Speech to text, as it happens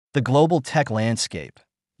The global tech landscape,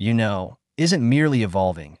 isn't merely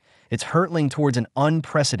evolving, it's hurtling towards an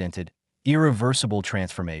unprecedented, irreversible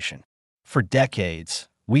transformation. For decades,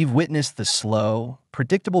 we've witnessed the slow,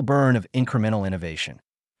 predictable burn of incremental innovation.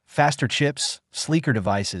 Faster chips, sleeker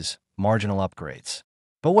devices, marginal upgrades.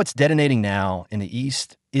 But what's detonating now in the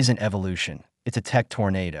East isn't evolution, it's a tech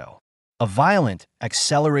tornado. A violent,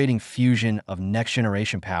 accelerating fusion of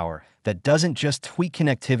next-generation power that doesn't just tweak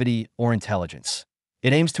connectivity or intelligence.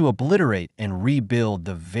 It aims to obliterate and rebuild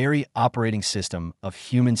the very operating system of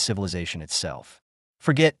human civilization itself.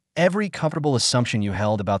 Forget every comfortable assumption you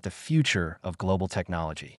held about the future of global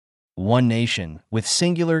technology. One nation, with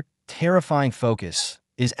singular, terrifying focus,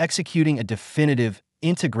 is executing a definitive,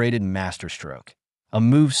 integrated masterstroke. A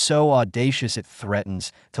move so audacious it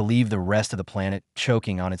threatens to leave the rest of the planet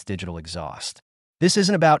choking on its digital exhaust. This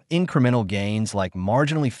isn't about incremental gains like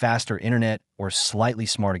marginally faster internet or slightly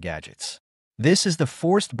smarter gadgets. This is the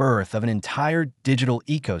forced birth of an entire digital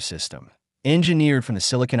ecosystem, engineered from the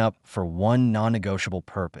silicon up for one non-negotiable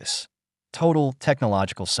purpose: total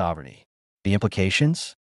technological sovereignty. The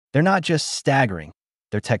implications? They're not just staggering,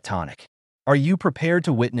 they're tectonic. Are you prepared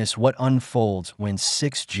to witness what unfolds when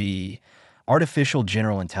 6G, artificial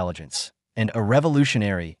general intelligence, and a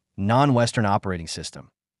revolutionary, non-Western operating system,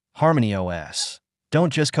 HarmonyOS,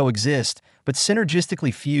 don't just coexist, but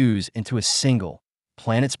synergistically fuse into a single,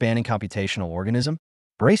 planet-spanning computational organism?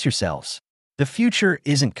 Brace yourselves. The future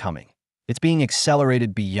isn't coming. It's being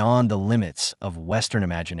accelerated beyond the limits of Western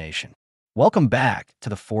imagination. Welcome back to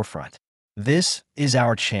the forefront. This is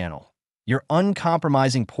our channel, your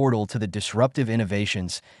uncompromising portal to the disruptive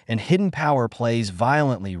innovations and hidden power plays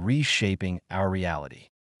violently reshaping our reality.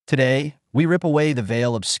 Today, we rip away the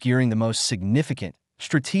veil obscuring the most significant,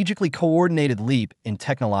 strategically coordinated leap in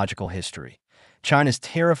technological history: China's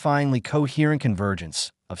terrifyingly coherent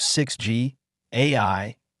convergence of 6G,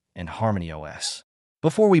 AI, and HarmonyOS.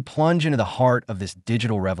 Before we plunge into the heart of this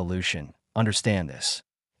digital revolution, understand this.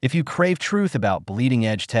 If you crave truth about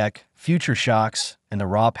bleeding-edge tech, future shocks, and the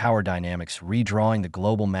raw power dynamics redrawing the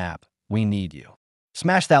global map, we need you.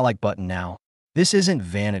 Smash that like button now. This isn't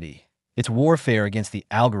vanity. It's warfare against the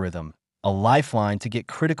algorithm, a lifeline to get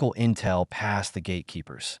critical intel past the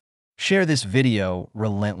gatekeepers. Share this video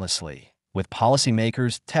relentlessly with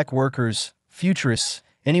policymakers, tech workers, futurists,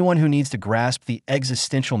 anyone who needs to grasp the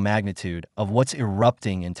existential magnitude of what's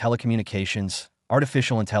erupting in telecommunications,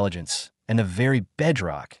 artificial intelligence, and the very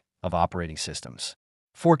bedrock of operating systems.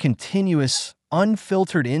 For continuous,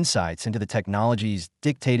 unfiltered insights into the technologies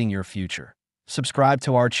dictating your future, subscribe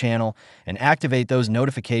to our channel and activate those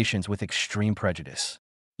notifications with extreme prejudice.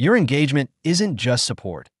 Your engagement isn't just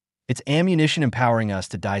support. It's ammunition empowering us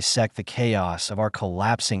to dissect the chaos of our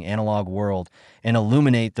collapsing analog world and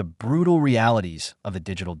illuminate the brutal realities of the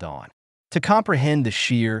digital dawn. To comprehend the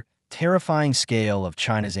sheer, terrifying scale of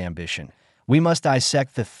China's ambition, we must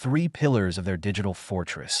dissect the three pillars of their digital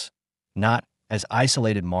fortress, not as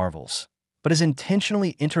isolated marvels, but as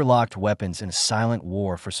intentionally interlocked weapons in a silent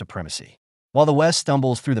war for supremacy. While the West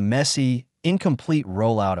stumbles through the messy, incomplete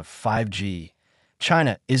rollout of 5G,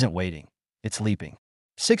 China isn't waiting, it's leaping.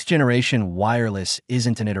 Sixth-generation wireless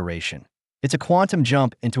isn't an iteration. It's a quantum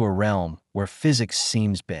jump into a realm where physics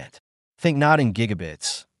seems bent. Think not in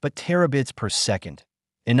gigabits, but terabits per second,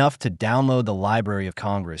 enough to download the Library of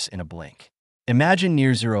Congress in a blink. Imagine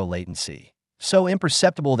near-zero latency, so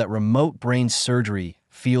imperceptible that remote brain surgery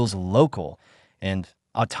feels local and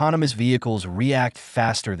autonomous vehicles react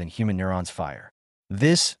faster than human neurons fire.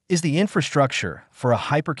 This is the infrastructure for a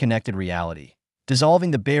hyper-connected reality,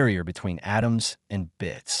 dissolving the barrier between atoms and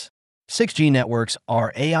bits. 6G networks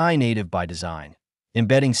are AI native by design,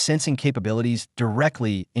 embedding sensing capabilities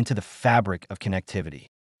directly into the fabric of connectivity.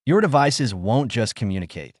 Your devices won't just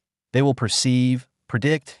communicate. They will perceive,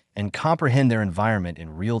 predict, and comprehend their environment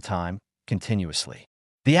in real time, continuously.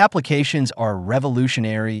 The applications are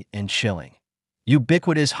revolutionary and chilling.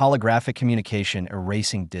 Ubiquitous holographic communication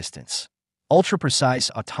erasing distance, ultra-precise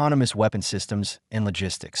autonomous weapon systems and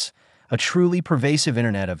logistics, a truly pervasive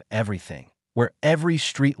internet of everything, where every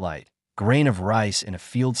streetlight, grain of rice in a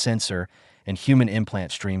field sensor, and human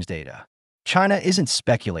implant streams data. China isn't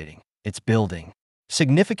speculating, it's building.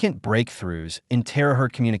 Significant breakthroughs in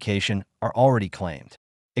terahertz communication are already claimed.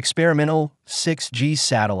 Experimental 6G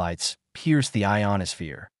satellites pierce the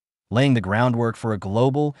ionosphere, laying the groundwork for a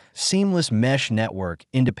global, seamless mesh network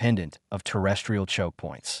independent of terrestrial choke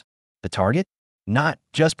points. The target? Not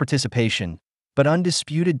just participation, but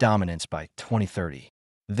undisputed dominance by 2030.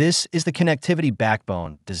 This is the connectivity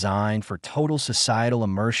backbone designed for total societal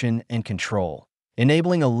immersion and control,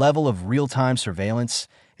 enabling a level of real-time surveillance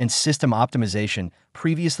and system optimization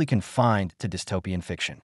previously confined to dystopian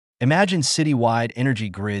fiction. Imagine citywide energy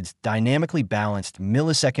grids dynamically balanced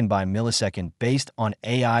millisecond by millisecond based on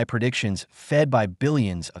AI predictions fed by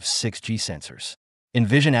billions of 6G sensors.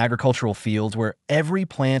 Envision agricultural fields where every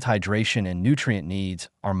plant hydration and nutrient needs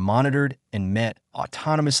are monitored and met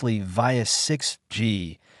autonomously via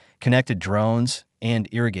 6G, connected drones, and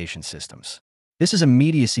irrigation systems. This is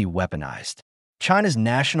immediacy weaponized. China's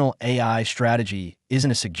national AI strategy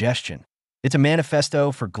isn't a suggestion. It's a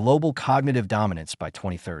manifesto for global cognitive dominance by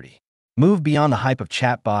 2030. Move beyond the hype of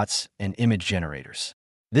chatbots and image generators.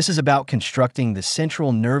 This is about constructing the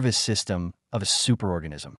central nervous system of a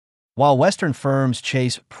superorganism. While Western firms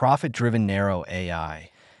chase profit-driven narrow AI,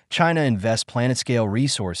 China invests planet-scale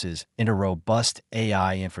resources into robust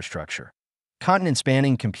AI infrastructure.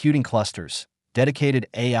 Continent-spanning computing clusters, dedicated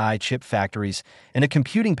AI chip factories, and a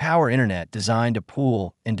computing power internet designed to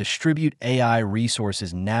pool and distribute AI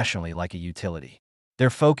resources nationally like a utility. Their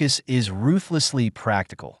focus is ruthlessly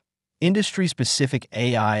practical, industry-specific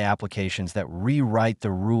AI applications that rewrite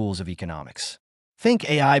the rules of economics. Think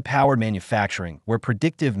AI-powered manufacturing, where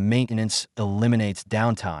predictive maintenance eliminates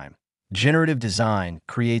downtime, generative design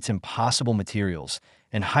creates impossible materials,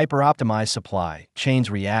 and hyper-optimized supply chains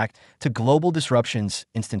react to global disruptions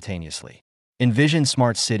instantaneously. Envision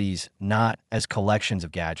smart cities not as collections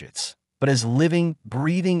of gadgets, but as living,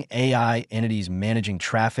 breathing AI entities managing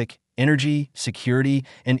traffic, energy, security,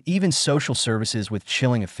 and even social services with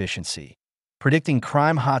chilling efficiency. Predicting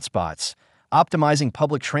crime hotspots, optimizing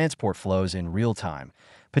public transport flows in real time,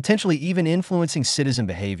 potentially even influencing citizen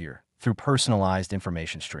behavior through personalized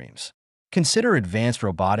information streams. Consider advanced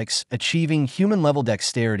robotics achieving human-level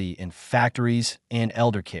dexterity in factories and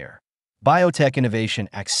elder care. Biotech innovation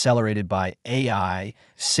accelerated by AI,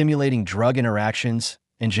 simulating drug interactions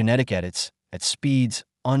and genetic edits at speeds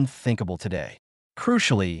unthinkable today.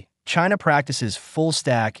 Crucially, China practices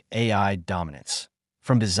full-stack AI dominance.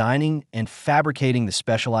 From designing and fabricating the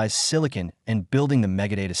specialized silicon and building the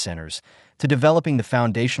megadata centers, to developing the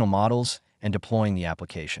foundational models and deploying the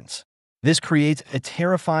applications. This creates a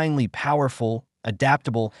terrifyingly powerful,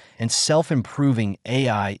 adaptable, and self-improving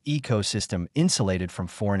AI ecosystem insulated from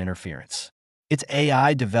foreign interference. It's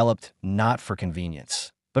AI developed not for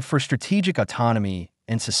convenience, but for strategic autonomy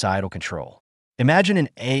and societal control. Imagine an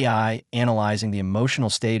AI analyzing the emotional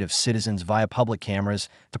state of citizens via public cameras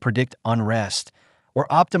to predict unrest, or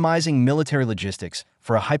optimizing military logistics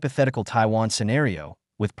for a hypothetical Taiwan scenario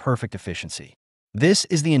with perfect efficiency. This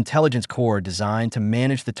is the intelligence core designed to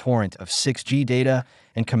manage the torrent of 6G data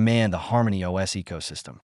and command the HarmonyOS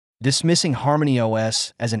ecosystem. Dismissing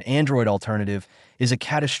HarmonyOS as an Android alternative is a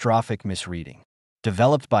catastrophic misreading.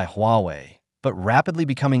 Developed by Huawei, but rapidly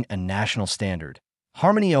becoming a national standard,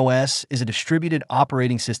 HarmonyOS is a distributed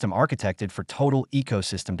operating system architected for total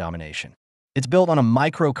ecosystem domination. It's built on a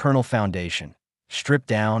microkernel foundation, stripped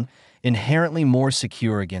down, inherently more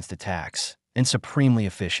secure against attacks, and supremely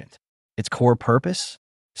efficient. Its core purpose?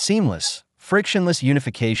 Seamless, frictionless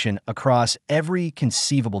unification across every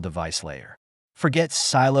conceivable device layer. Forget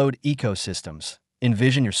siloed ecosystems.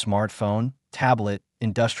 Envision your smartphone, tablet,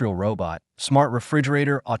 industrial robot, smart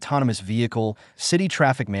refrigerator, autonomous vehicle, city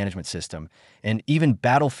traffic management system, and even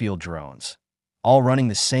battlefield drones, all running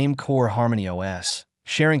the same core HarmonyOS,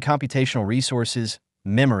 sharing computational resources,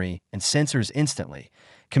 memory, and sensors instantly,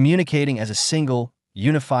 communicating as a single,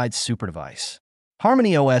 unified superdevice.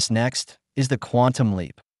 HarmonyOS next is the quantum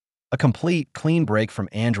leap, a complete, clean break from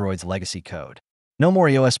Android's legacy code. No more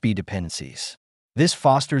USB dependencies. This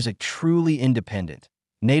fosters a truly independent,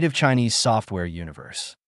 native Chinese software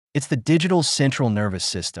universe. It's the digital central nervous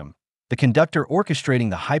system, the conductor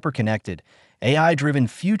orchestrating the hyper-connected, AI-driven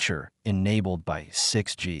future enabled by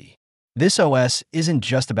 6G. This OS isn't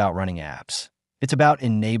just about running apps. It's about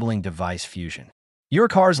enabling device fusion. Your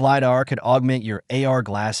car's LiDAR could augment your AR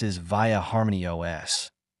glasses via HarmonyOS.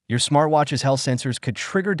 Your smartwatch's health sensors could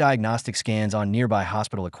trigger diagnostic scans on nearby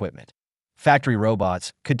hospital equipment. Factory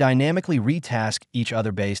robots could dynamically retask each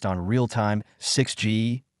other based on real-time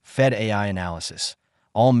 6G fed AI analysis,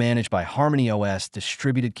 all managed by HarmonyOS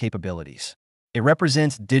distributed capabilities. It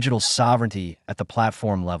represents digital sovereignty at the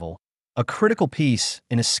platform level, a critical piece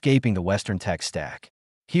in escaping the Western tech stack.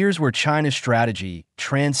 Here's where China's strategy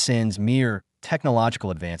transcends mere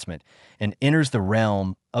technological advancement and enters the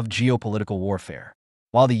realm of geopolitical warfare.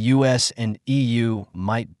 While the US and EU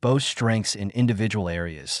might boast strengths in individual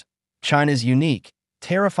areas, China's unique,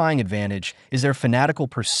 terrifying advantage is their fanatical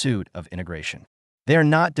pursuit of integration. They are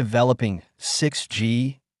not developing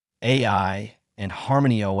 6G, AI, and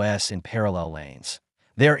HarmonyOS in parallel lanes.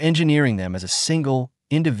 They are engineering them as a single,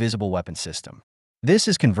 indivisible weapon system. This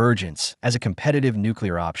is convergence as a competitive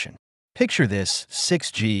nuclear option. Picture this: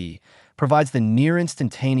 6G, provides the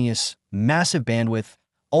near-instantaneous, massive bandwidth,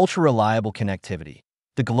 ultra-reliable connectivity,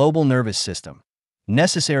 the global nervous system,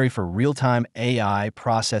 necessary for real-time AI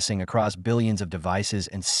processing across billions of devices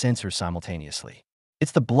and sensors simultaneously.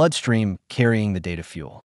 It's the bloodstream carrying the data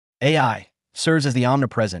fuel. AI serves as the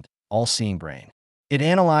omnipresent, all-seeing brain. It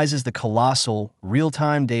analyzes the colossal,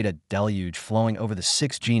 real-time data deluge flowing over the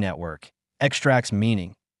 6G network, extracts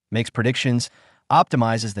meaning, makes predictions,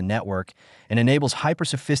 optimizes the network, and enables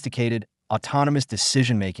hyper-sophisticated, autonomous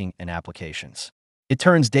decision-making and applications. It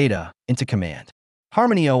turns data into command.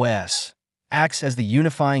 HarmonyOS acts as the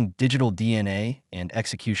unifying digital DNA and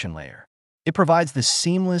execution layer. It provides the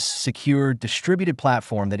seamless, secure, distributed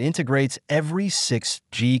platform that integrates every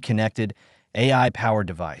 6G-connected, AI-powered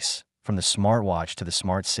device, from the smartwatch to the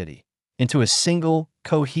smart city, into a single,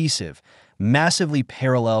 cohesive, massively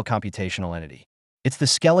parallel computational entity. It's the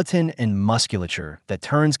skeleton and musculature that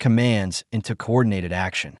turns commands into coordinated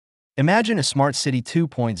action. Imagine a smart city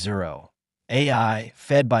 2.0, AI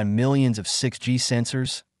fed by millions of 6G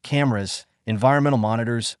sensors, cameras, environmental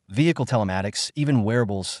monitors, vehicle telematics, even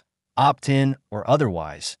wearables, opt-in or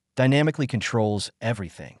otherwise, dynamically controls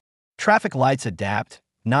everything. Traffic lights adapt,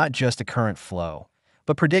 not just to current flow,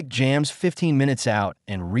 but predict jams 15 minutes out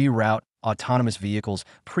and reroute autonomous vehicles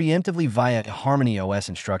preemptively via HarmonyOS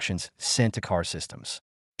instructions sent to car systems.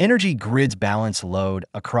 Energy grids balance load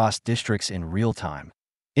across districts in real time,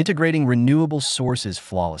 integrating renewable sources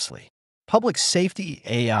flawlessly. Public safety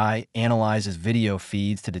AI analyzes video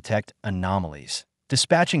feeds to detect anomalies,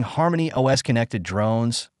 dispatching HarmonyOS-connected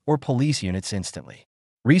drones or police units instantly.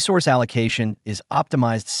 Resource allocation is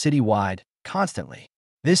optimized citywide, constantly.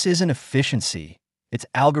 This isn't efficiency, it's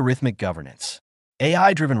algorithmic governance.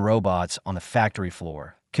 AI-driven robots on the factory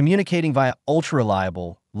floor, communicating via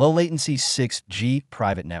ultra-reliable, low-latency 6G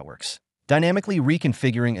private networks, dynamically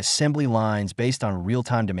reconfiguring assembly lines based on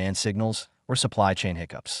real-time demand signals or supply chain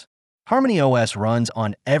hiccups. HarmonyOS runs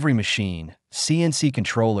on every machine, CNC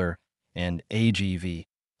controller, and AGV,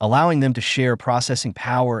 allowing them to share processing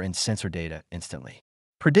power and sensor data instantly.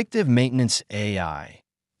 Predictive maintenance AI,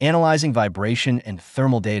 analyzing vibration and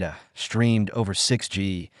thermal data streamed over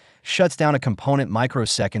 6G, shuts down a component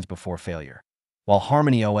microseconds before failure, while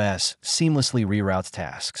HarmonyOS seamlessly reroutes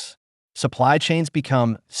tasks. Supply chains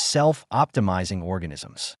become self-optimizing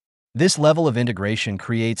organisms. This level of integration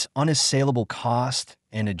creates unassailable cost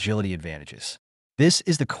and agility advantages. This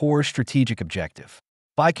is the core strategic objective.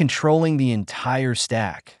 By controlling the entire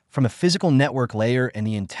stack, from the physical network layer and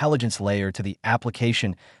the intelligence layer to the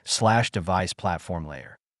application/device platform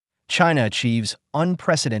layer, China achieves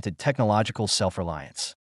unprecedented technological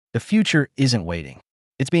self-reliance. The future isn't waiting.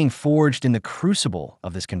 It's being forged in the crucible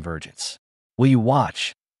of this convergence. Will you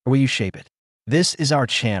watch, or will you shape it? This is our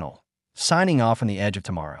channel, signing off on the edge of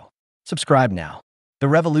tomorrow. Subscribe now. The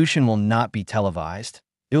revolution will not be televised.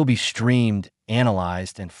 It will be streamed,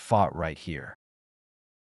 analyzed, and fought right here.